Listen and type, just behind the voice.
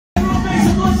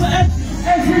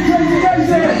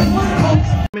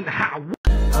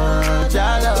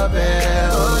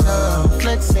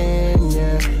Flexing,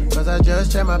 yeah, cause I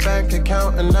just checked my bank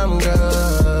account and I'm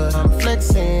good. I'm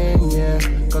flexing, yeah,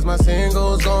 cause my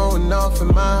single's going off in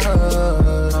my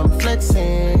hood. I'm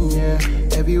flexing, yeah,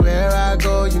 everywhere I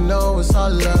go, you know it's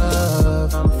all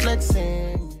love. I'm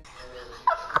flexing.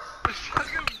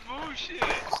 Fucking bullshit.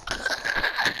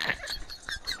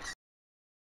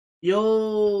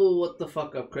 Yo, what the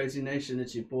fuck up, Kraayziie Nation?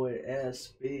 It's your boy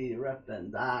SB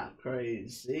reppin' that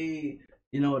Kraayziie.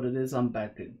 You know what it is, I'm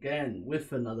back again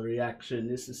with another reaction.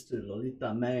 This is to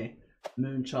Lolita Mae,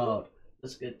 Moonchild.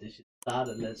 Let's get this shit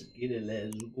started, let's get it,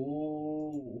 let's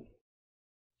go.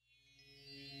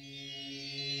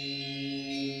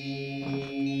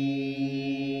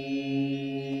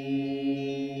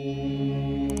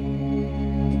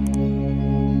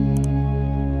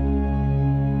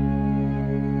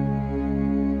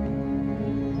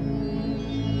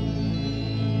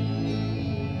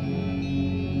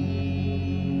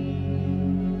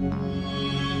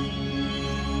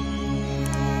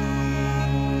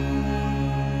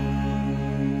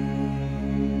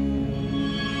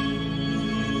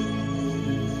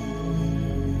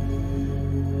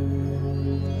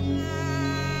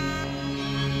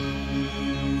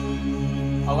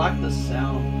 I like the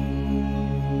sound.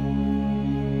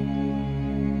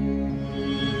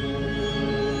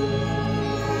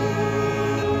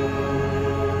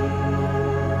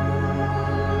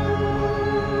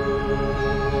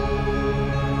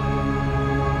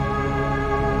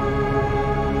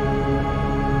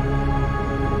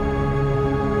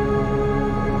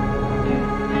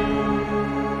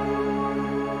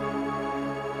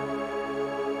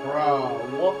 Bro,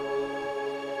 what?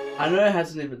 I know it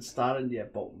hasn't even started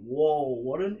yet, but whoa,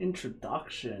 what an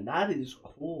introduction. That is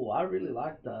cool. I really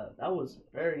like that. That was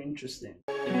very interesting.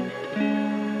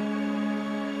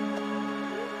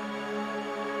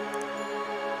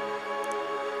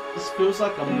 This feels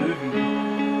like a movie.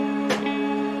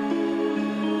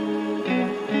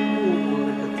 Ooh,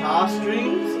 the guitar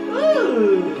strings.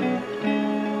 Ooh.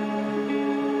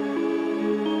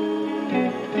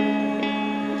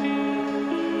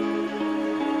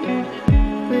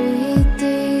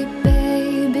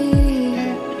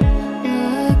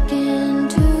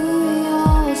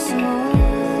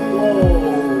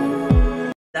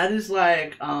 That is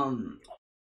like, oh,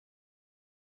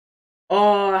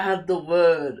 I had the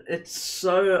word. It's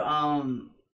so,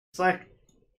 it's like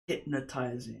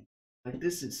hypnotizing. Like,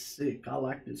 this is sick. I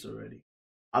like this already.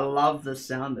 I love the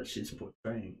sound that she's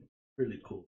portraying. Really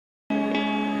cool.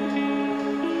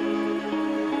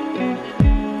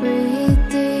 Breathe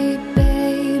deep,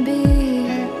 baby.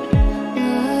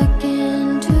 Look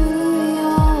into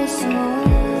your soul.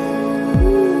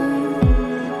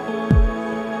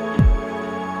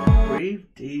 Breathe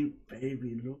deep,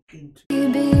 baby. Look into your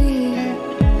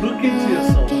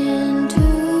soul.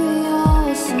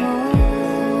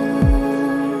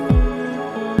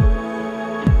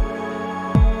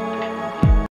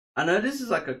 I know this is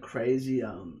like a crazy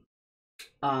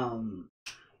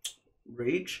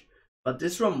reach, but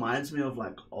this reminds me of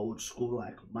like old school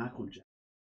like Michael Jackson,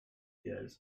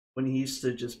 yes, when he used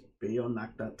to just be on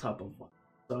like that type of vibe.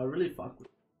 So I really fuck with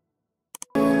it.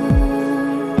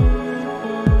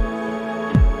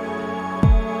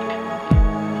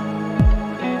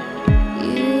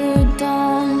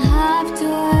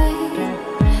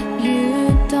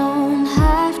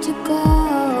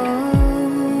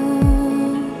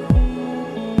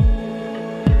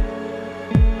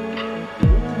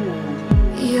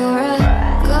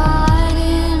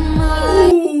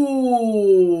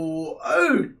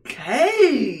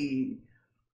 Okay,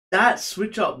 that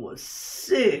switch up was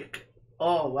sick.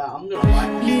 Oh wow, I'm gonna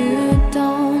like this. You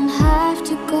don't have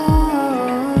to go.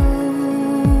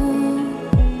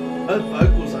 Her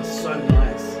vocals are so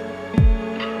nice.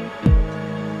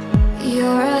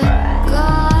 You're a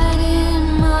god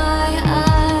in my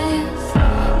eyes,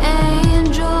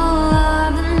 angel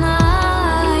of the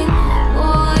night.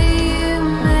 Boy, you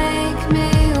make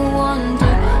me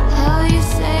wonder how you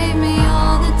save me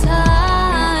all the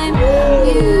time.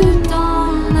 You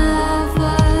don't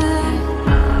ever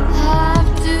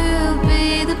have to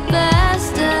be the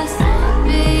bestest,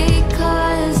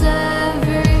 because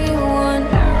everyone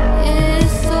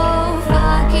is so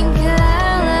fucking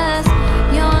careless.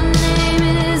 Your name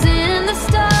is in the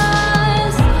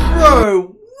stars.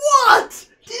 Bro, what?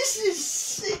 This is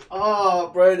sick. Oh,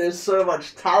 bro, there's so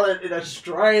much talent in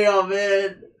Australia,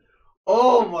 man.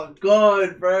 Oh my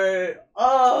god, bro.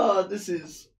 Oh, this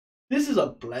is a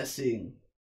blessing.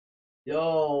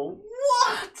 Yo,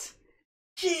 what?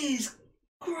 Jeez,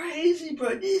 crazy,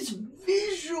 bro. This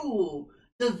visual.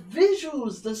 The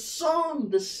visuals, the song,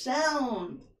 the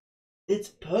sound. It's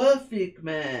perfect,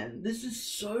 man. This is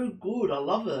so good. I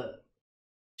love it.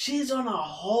 She's on a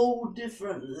whole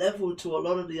different level to a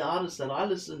lot of the artists that I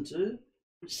listen to,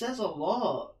 which says a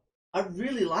lot. I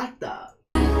really like that.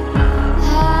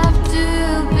 Have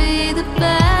to be the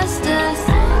bestest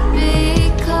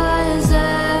because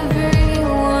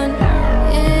everyone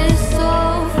is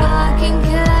so fucking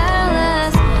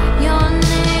careless. Your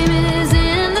name is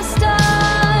in the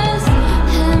stars,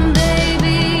 and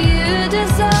baby you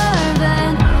deserve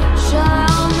it.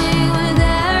 Show me where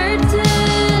there it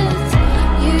is.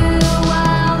 You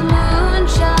wild moon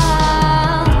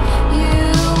child, you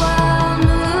wild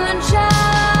moon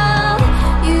child,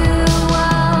 you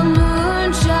wild moon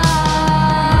child.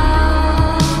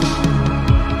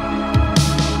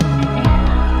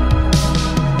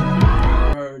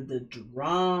 Heard the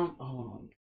drum. Oh,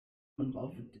 I'm in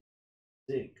love with this.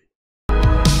 Sick.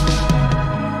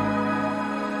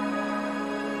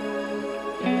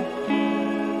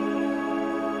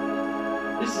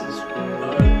 This is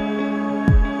good.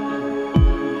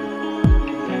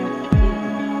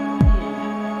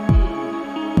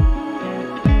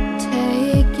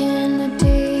 Taking the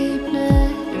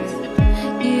deepness,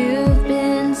 you've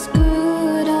been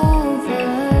screwed over.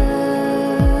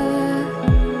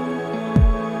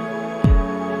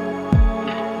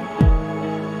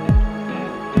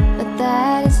 But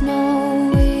that is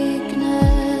no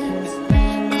weakness,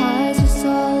 'cause your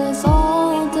soul is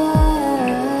older.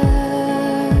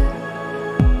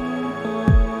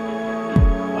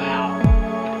 Wow.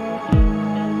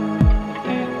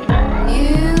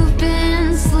 You've been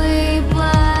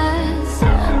sleepless,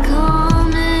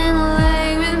 come and lay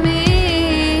with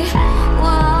me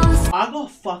while the I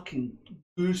got fucking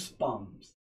goosebumps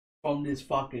from this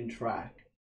fucking track.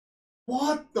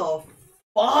 What the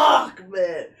fuck,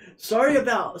 man? Sorry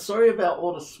about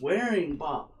all the swearing,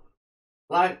 but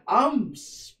like I'm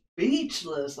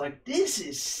speechless. Like this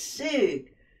is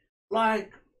sick.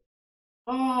 Like,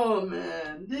 oh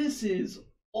man, this is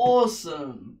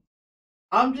awesome.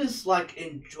 I'm just like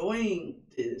enjoying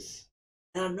this.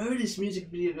 And I know this music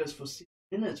video goes for 6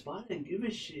 minutes, but I didn't give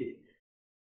a shit.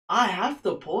 I have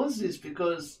to pause this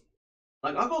because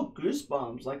like I got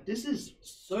goosebumps. Like this is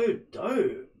so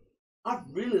dope. I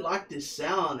really like this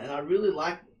sound and I really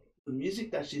like the music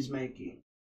that she's making.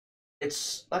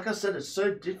 It's like I said, it's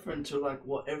so different to like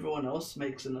what everyone else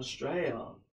makes in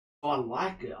Australia. So I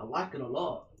like it. I like it a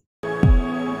lot.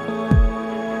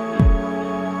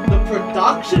 The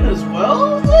production as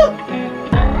well.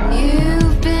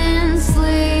 You've been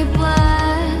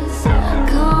sleepless,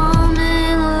 come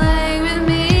and lay with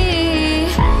me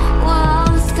while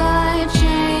the sky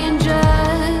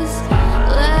changes.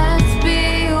 Let's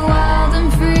be wild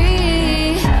and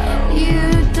free. You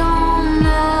don't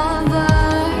ever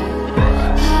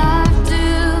have to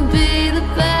be the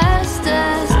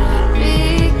bestest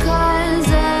because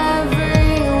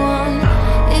everyone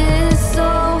is so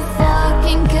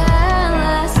fucking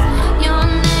careless. Your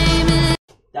name is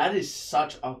That is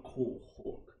such a cool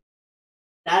hook.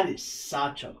 That is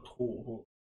such a cool hook.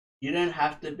 You don't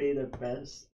have to be the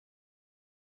best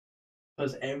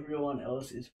because everyone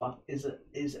else is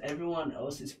everyone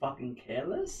else is fucking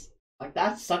careless. Like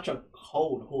that's such a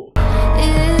cold hook.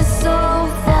 is so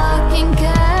fucking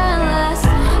careless.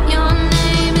 Your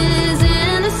name is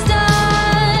in the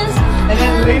stars. And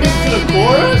then lead into the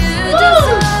chorus. You Woo!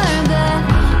 deserve it.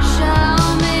 Show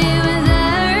me where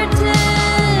there it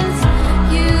is.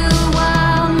 You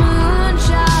wild moon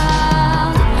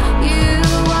child. You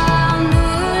wild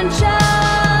moon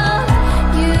child.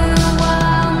 You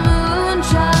wild moon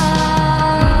child.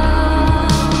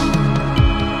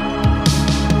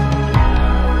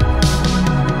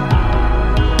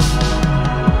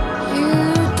 You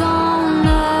don't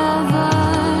ever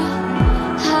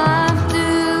have to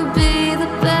be the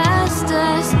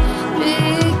bestest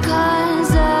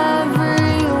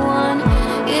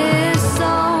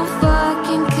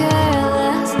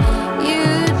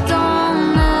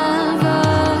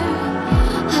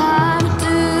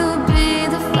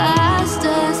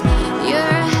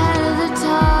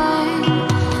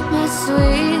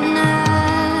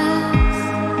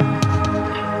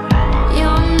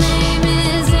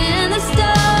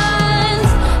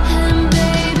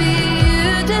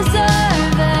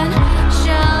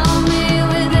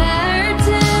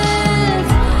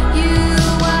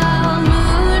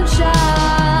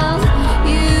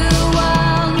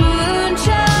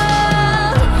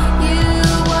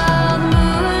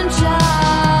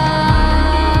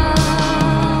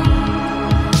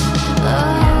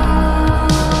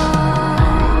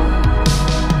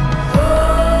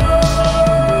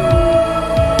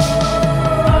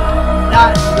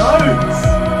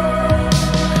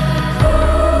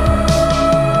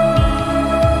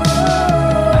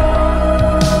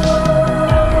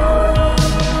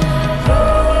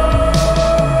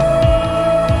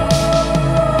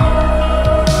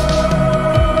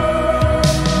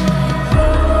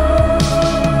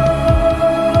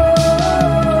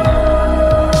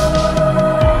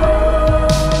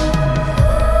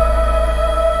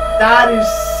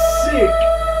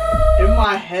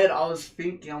my head, I was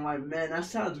thinking, I'm like, man, that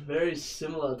sounds very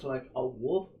similar to like a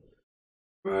wolf.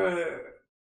 Bro,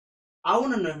 I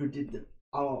want to know who did it.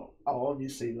 I'll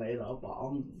obviously later, but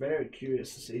I'm very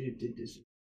curious to see who did this.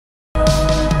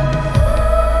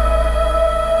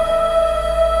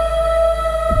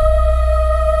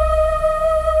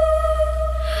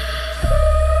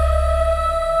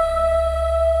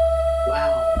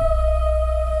 Wow.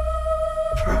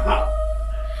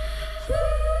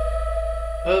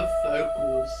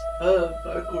 Her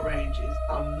vocal range is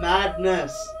a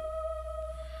madness.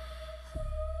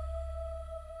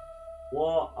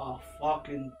 What a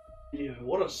fucking video.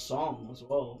 What a song as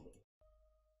well.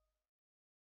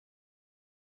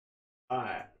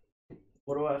 Alright.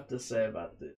 What do I have to say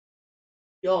about this?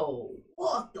 Yo,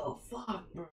 what the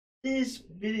fuck, bro? This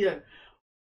video.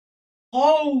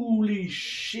 Holy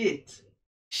shit.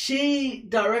 She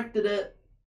directed it.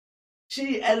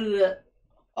 She edited it.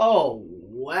 Oh,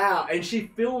 wow. And she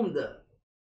filmed it.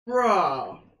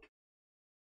 Bruh.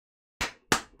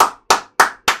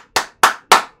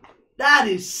 That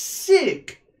is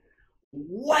sick.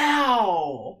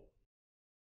 Wow.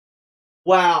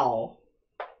 Wow.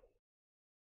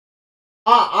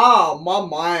 My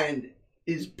mind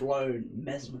is blown.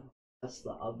 Mesmer. That's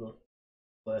the other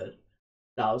word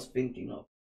that I was thinking of.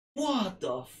 What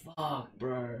the fuck,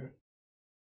 bro?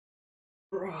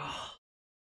 Bro.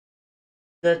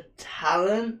 The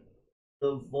talent,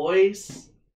 the voice,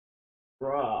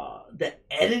 bro. The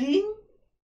editing.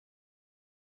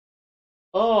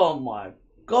 Oh my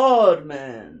god,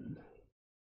 man.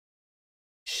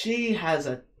 She has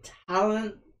a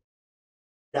talent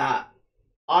that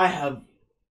I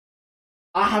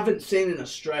haven't seen in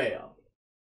Australia.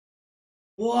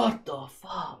 What the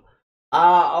fuck?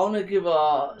 I want to give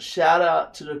a shout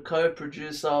out to the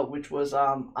co-producer, which was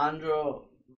Andro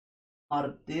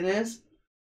Martinez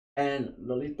and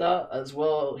Lolita as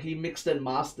well. He mixed and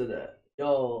mastered it.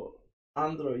 Yo,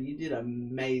 Andro, you did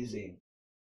amazing.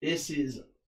 This is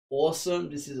awesome.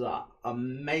 This is an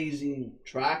amazing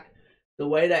track. The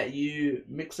way that you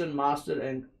mix and mastered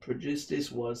and produced this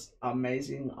was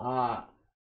amazing.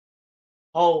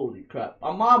 Holy crap.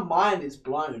 My mind is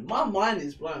blown. My mind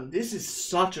is blown. This is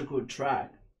such a good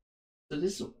track. So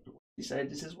this, you say,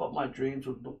 this is what my dreams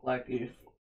would look like if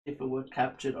it were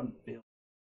captured on film.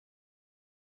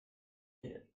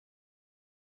 Yeah.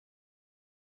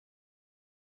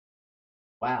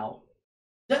 Wow.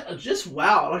 Just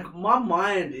wow. Like, my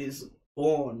mind is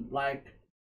gone. Like,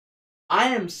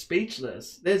 I am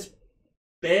speechless. There's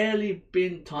barely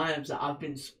been times that I've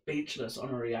been speechless on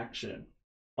a reaction.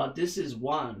 But this is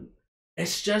one.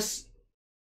 It's just,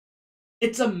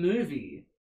 it's a movie.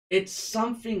 It's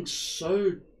something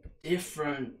so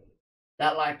different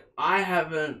that, like, I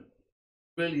haven't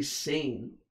really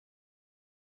seen.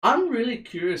 I'm really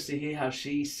curious to hear how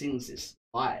she sings this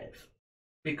live.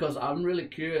 Because I'm really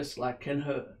curious, like, can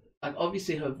her, like,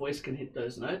 obviously her voice can hit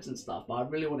those notes and stuff, but I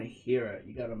really want to hear it,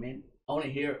 you know what I mean? I want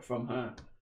to hear it from her.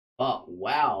 But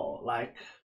wow, like,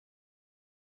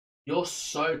 you're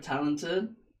so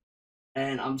talented,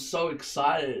 and I'm so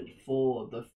excited for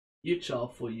the future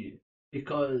for you,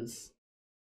 because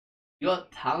you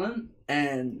got talent,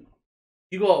 and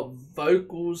you got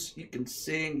vocals, you can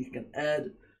sing, you can add.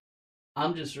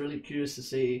 I'm just really curious to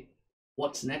see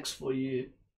what's next for you,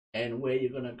 and where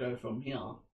you're gonna go from here.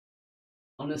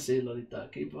 Honestly, Lolita,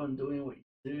 keep on doing what you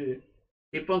do.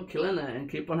 Keep on killing it and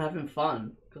keep on having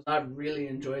fun, because I really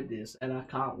enjoyed this, and I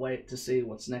can't wait to see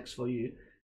what's next for you,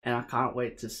 and I can't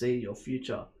wait to see your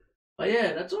future. But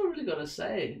yeah, that's all I really gotta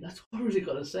say. That's all I really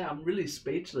gotta say. I'm really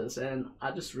speechless, and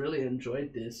I just really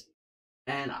enjoyed this.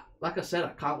 And like I said, I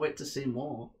can't wait to see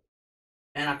more.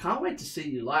 And I can't wait to see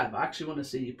you live. I actually want to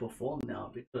see you perform now,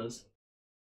 because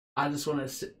I just want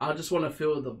to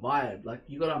feel the vibe. Like,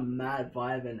 you got a mad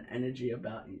vibe and energy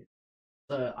about you.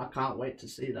 So I can't wait to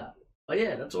see that. But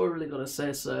yeah, that's all I really got to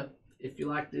say. So if you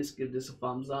like this, give this a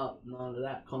thumbs up. None of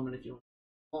that. Comment if you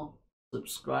want more.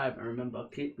 Subscribe. And remember,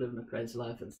 keep living a crazy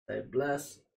life and stay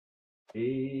blessed.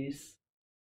 Peace.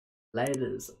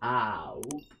 Laters. Ah.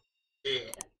 Whoop.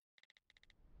 Yeah.